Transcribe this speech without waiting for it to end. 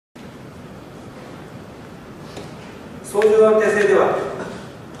操縦安定性では、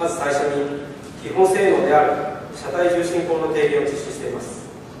まず最初に基本性能である車体重心項の低減を実施しています。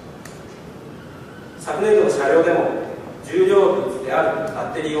昨年度の車両でも重量物である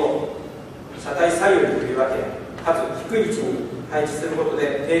バッテリーを車体左右に振り分け、かつ低い位置に配置すること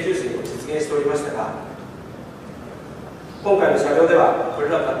で低重心を実現しておりましたが、今回の車両ではこれ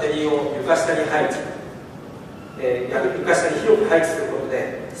らバッテリーを床下に配置、床下に広く配置すること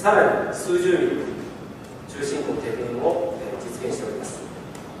で、さらに数十ミリの重心項低減を実現しております。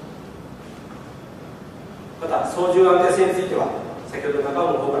また操縦安定性については、先ほど中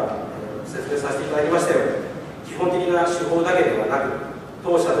尾の方から説明させていただきましたように、基本的な手法だけではなく、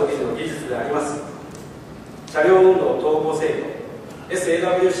当社独自の技術であります車両運動統合制御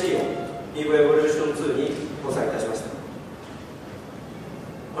SAWC を MiEV Evolution II に搭載いたしました。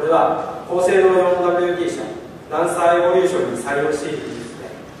これは高性能 4WD 車ランサーエボリューションに採用している技術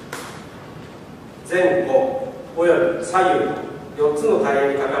で、前後および左右の4つのタイ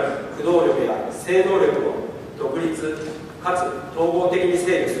ヤにかかる駆動力や制動力を独立かつ統合的に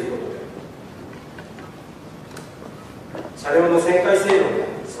制御することで、車両の旋回性能や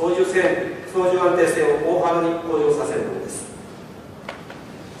操縦安定性を大幅に向上させるものです。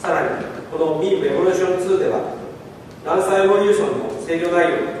さらにこの MiEV Evolution II ではランサーエボリューションの制御内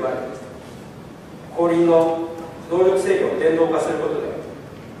容に加え、後輪の動力制御を電動化することで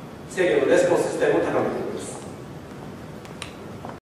制御のレスポンス自体も高めています。